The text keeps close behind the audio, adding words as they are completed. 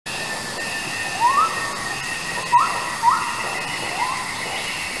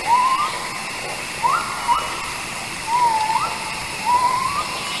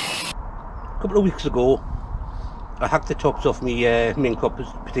couple of weeks ago I hacked the tops off my maincrop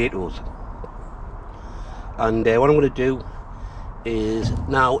potatoes, and what I'm going to do is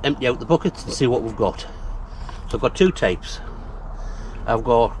now empty out the buckets and see what we've got. So I've got two types. I've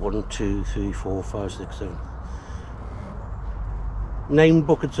got 1, 2, 3, 4, 5, 6, 7, 9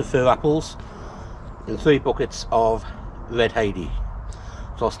 buckets of fir apples and 3 buckets of red Heidi.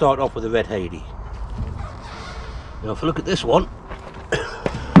 So I'll start off with the red Heidi. Now if I look at this one,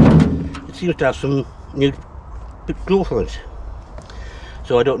 it seems to have some new growth on it.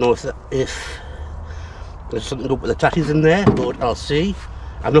 So I don't know if there's something up with the tatties in there, but I'll see.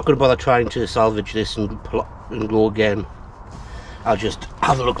 I'm not going to bother trying to salvage this and grow again. I'll just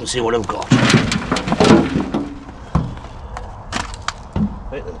have a look and see what I've got.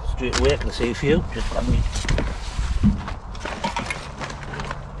 Right then, straight away I can see a few. Just let me.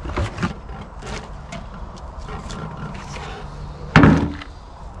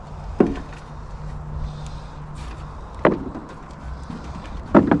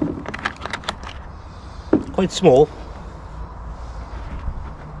 Quite small.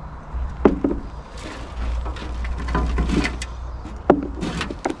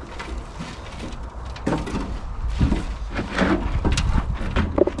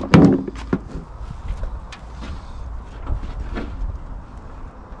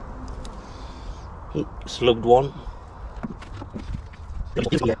 Slugged one.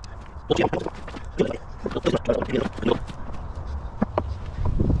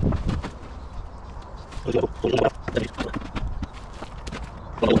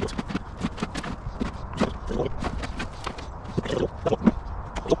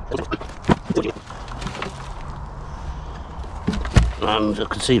 And I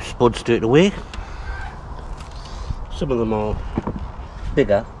can see spuds straight away. Some of them are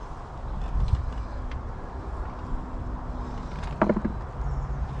bigger.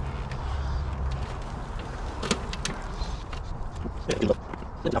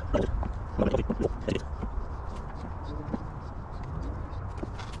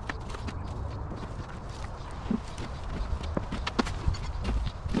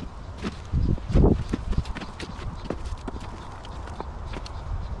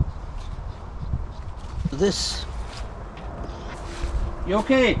 This. You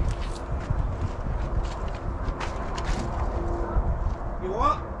okay? You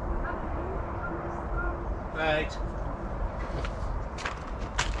what? Right.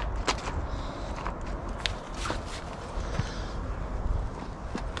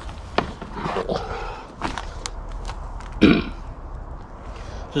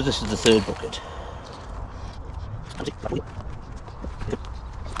 So this is the third bucket.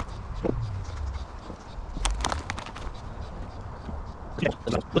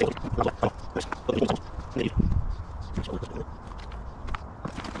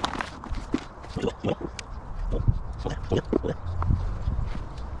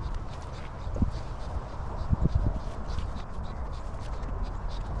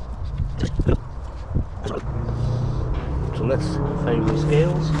 So let's find the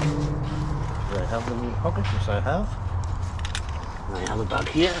scales. Do I have them in the pocket? Yes, I have. And I have a bag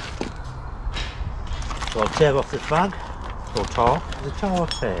here. So I'll tear off this bag. Or tar. Is it tar or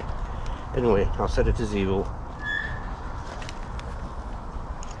tear? Anyway, I'll set it to 0.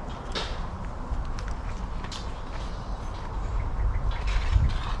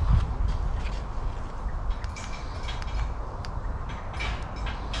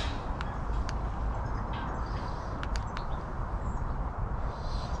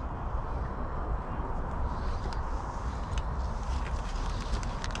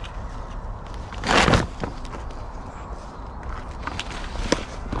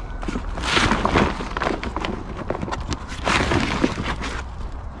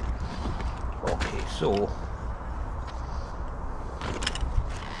 So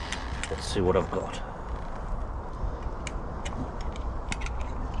let's see what I've got.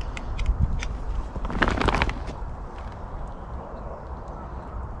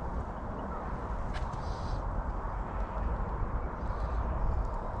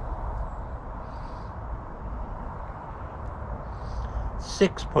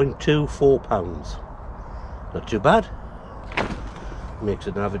 £6.24. Not too bad. Makes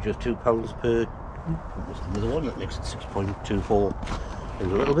it an average of £2 per. There's another one that makes it 6.24 in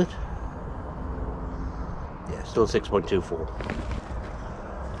a little bit. Yeah, still 6.24.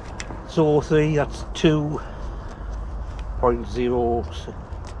 So 3, that's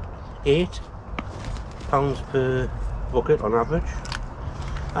 2.08 pounds per bucket on average.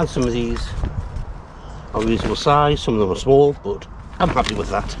 And some of these are reasonable size, some of them are small, but I'm happy with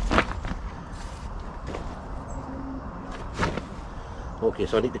that. Okay,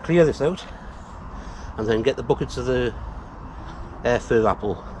 so I need to clear this out. and then get the buckets of the fir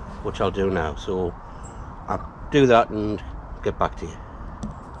apple, which I'll do now. So I'll do that and get back to you.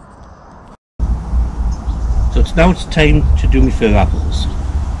 So it's time to do my fir apples.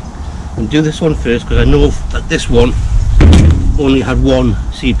 And do this one first because I know that this one only had one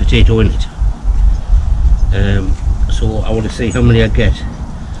seed potato in it. So I want to see how many I get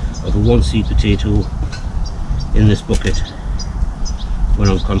of the one seed potato in this bucket when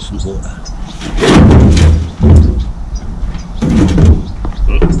on constant water.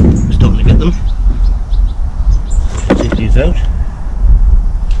 Starting to get them. Take these out.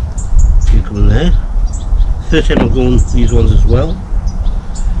 You come in there. First time I'm going these ones as well.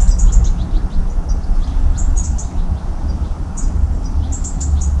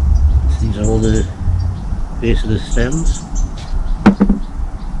 These are all the base of the stems.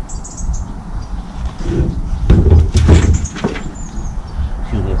 A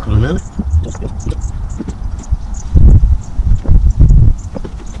few more coming out.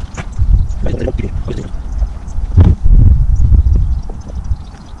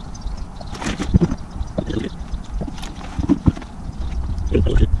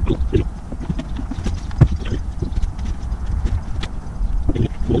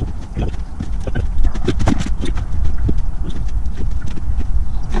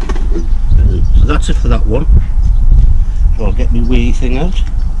 That's it for that one. So I'll get my wee thing out.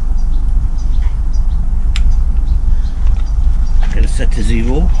 Get it set to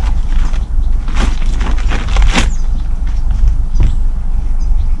 0.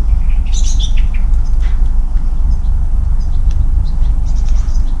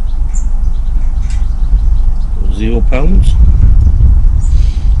 £0.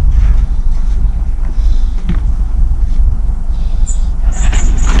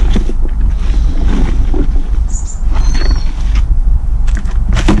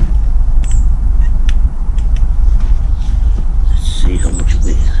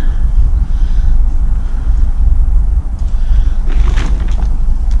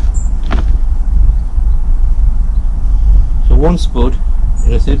 One spud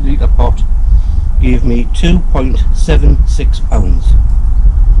in a 30 litre pot gave me 2.76 pounds.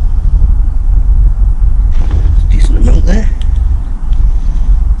 That's a decent amount there.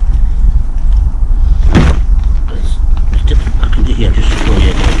 Let's dip it back into here just to show you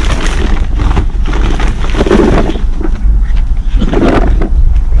again. Look at that.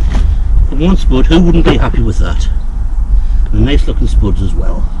 From one spud, who wouldn't be happy with that? And nice looking spuds as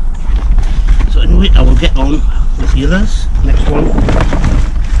well. So anyway, I will get on with the others. Next one.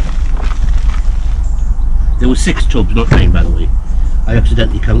 There were 6 tubs, not 9 by the way. I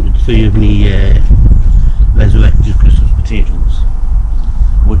accidentally counted 3 of me resurrected Christmas potatoes,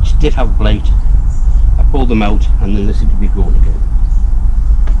 which did have blight. I pulled them out and then they seem to be growing again.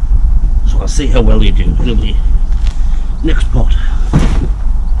 So I'll see how well they do. Anyway, next pot.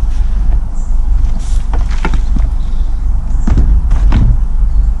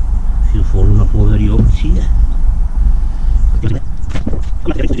 A few falling off already over here.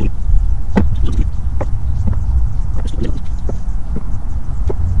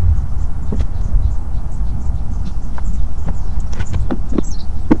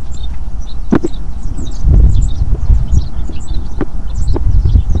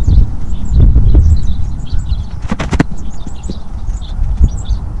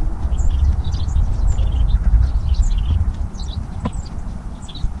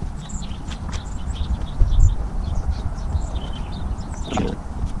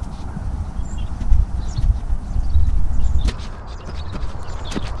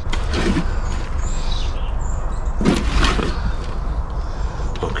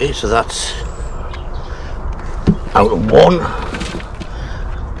 Okay, so that's out of one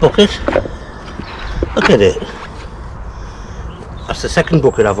bucket. Look at it. That's the second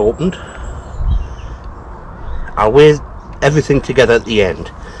bucket I've opened. I'll weigh everything together at the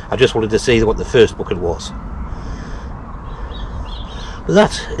end. I just wanted to see what the first bucket was. But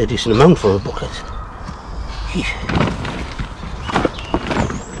that's a decent amount for a bucket.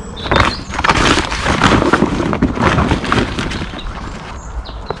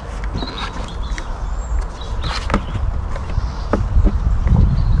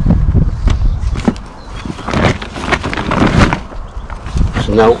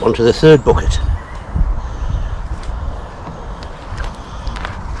 So now onto the third bucket.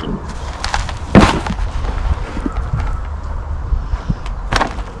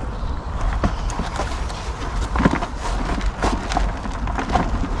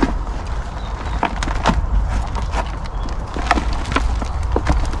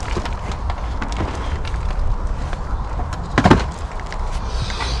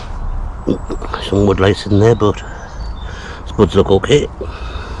 some wood lice in there, but spuds look okay.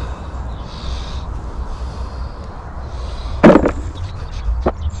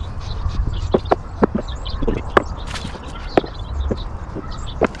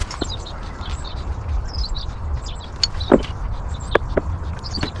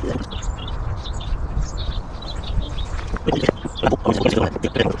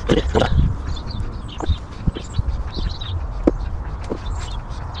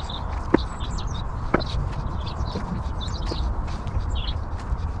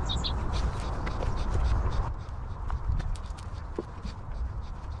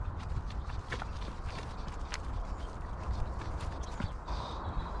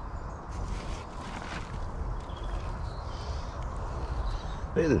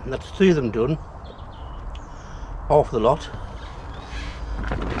 That's 3 of them done, half the lot,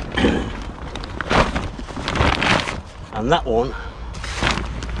 and that one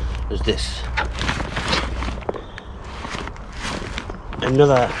is this,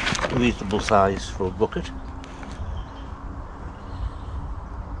 another reasonable size for a bucket.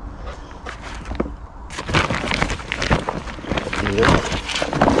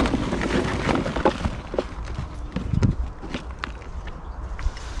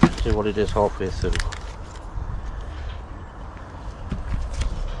 See what it is halfway through.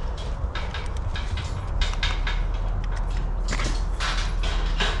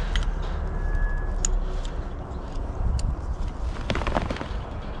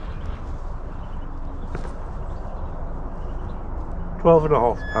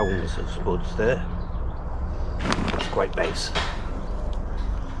 £12.5 of spuds there. It's quite nice.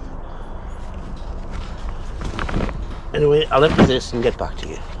 Anyway, I'll empty this and get back to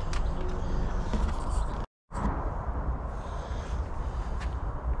you.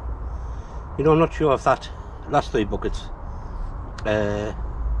 You know, I'm not sure if that last 3 buckets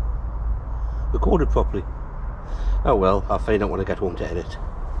recorded properly. Oh well, I'll find out when I get home to edit.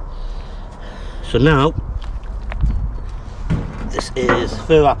 So now, this is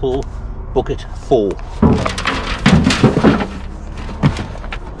fir apple bucket 4.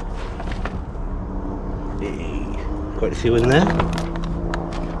 Quite a few in there.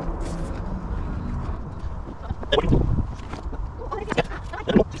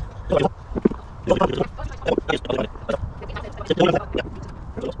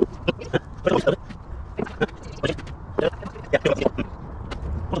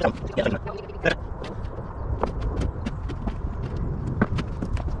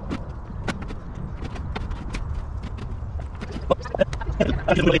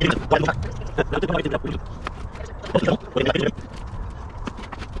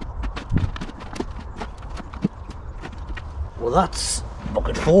 Well, that's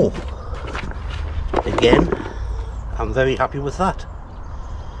bucket 4. Again, I'm very happy with that.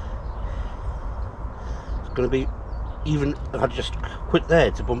 It's going to be, even if I just quit there,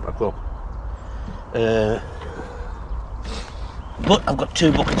 it's a bumper crop. But I've got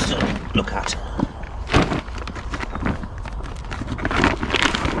 2 buckets to look at.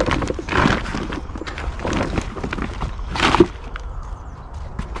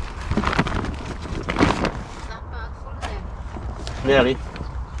 Nearly.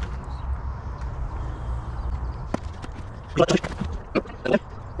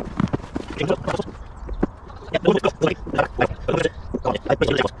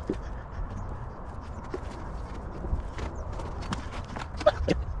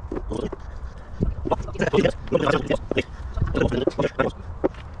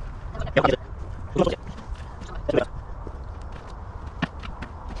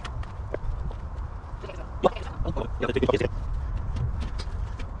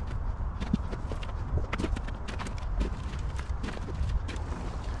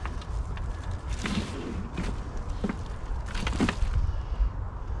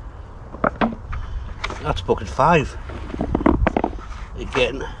 That's bucket 5.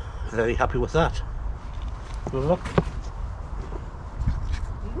 Again, very happy with that. Have a look.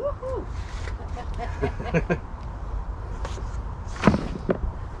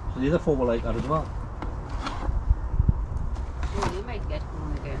 So the other 4 were like that as well. Oh, you might get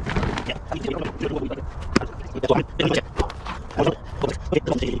one again.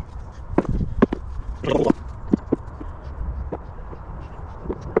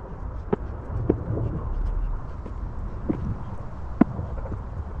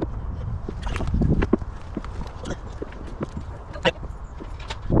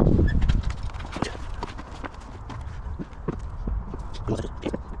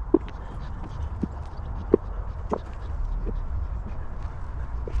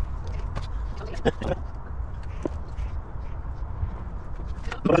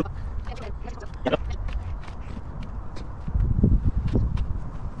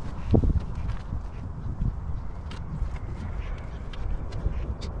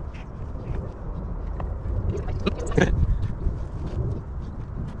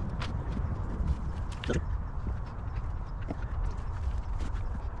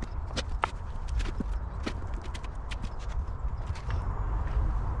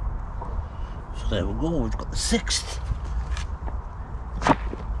 there we go, we've got the 6th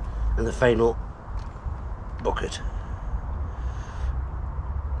and the final bucket.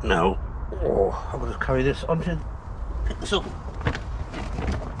 Now, I'm going to carry this onto, pick this up,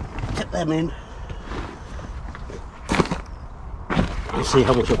 tip them in, and see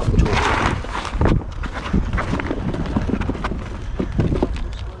how much I've got to it.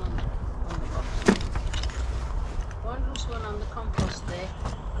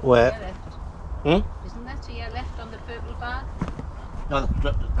 Where? Hmm? Isn't that to your left on the purple bag? No,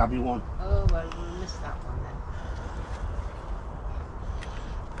 that'll be one. Oh, well, we'll miss that one then.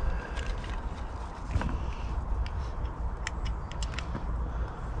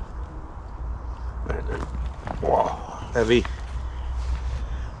 Right then. Wow, heavy.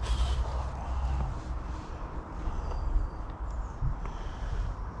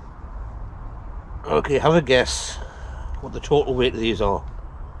 Okay, have a guess what the total weight of these are.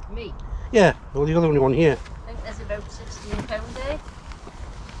 Me? Yeah, well, the only one here. I think there's about £16 there.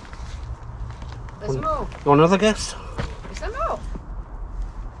 There's more. You want another guess? Is there more?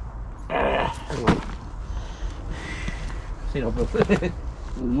 Hang on. See,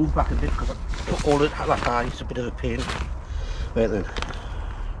 we'll move back a bit because I took all it that high. It's a bit of a pain. Right then.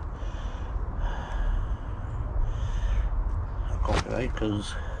 I got it right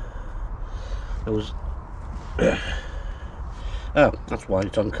because there was. Oh, that's why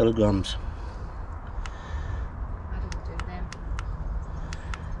it's on kilograms. I don't do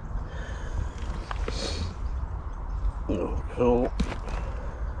them. So,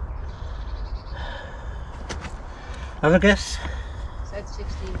 have a guess. Said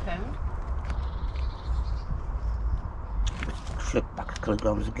 £16. Flip back to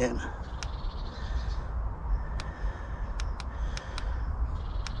kilograms again.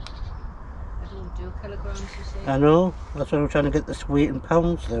 I don't do kilograms, you say? I know, that's why I'm trying to get this weight in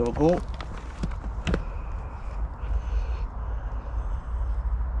pounds. There we go.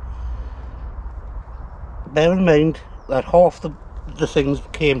 Bear in mind that half the things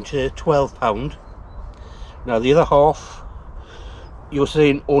came to £12. Now the other half, you're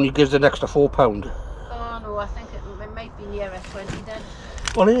saying only gives an extra £4. Oh no, I think it might be nearer 20 then.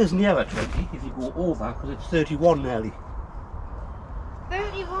 Well, it is nearer 20 if you go over, because it's 31 nearly.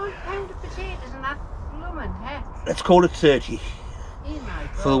 £31 of potatoes and that blooming heck. Let's call it 30 Oh my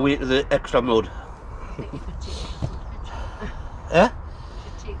God. for the weight of the extra mud. I think you could take it to the food kitchen. Eh? You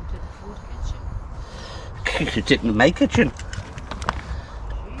should take it to the food kitchen. You should take it in my kitchen.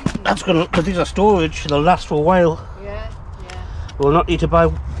 Really? That's gonna, because these are storage, they'll last for a while. Yeah, yeah. We'll not need to buy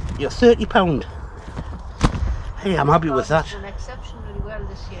your £30. Hey, I'm happy with that. It's done exceptionally well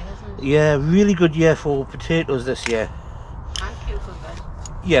this year, hasn't it? Yeah, really good year for potatoes this year. And cucumbers.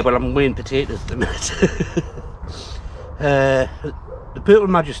 Yeah, but I'm weighing potatoes at the minute. The Purple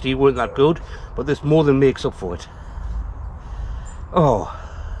Majesty weren't that good, but this more than makes up for it. Oh,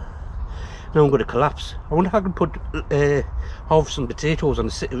 now I'm going to collapse. I wonder if I can put halve some potatoes on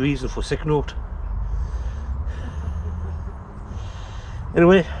the reason for sick note.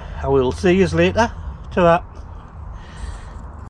 Anyway, I will see you later. Ta-ra.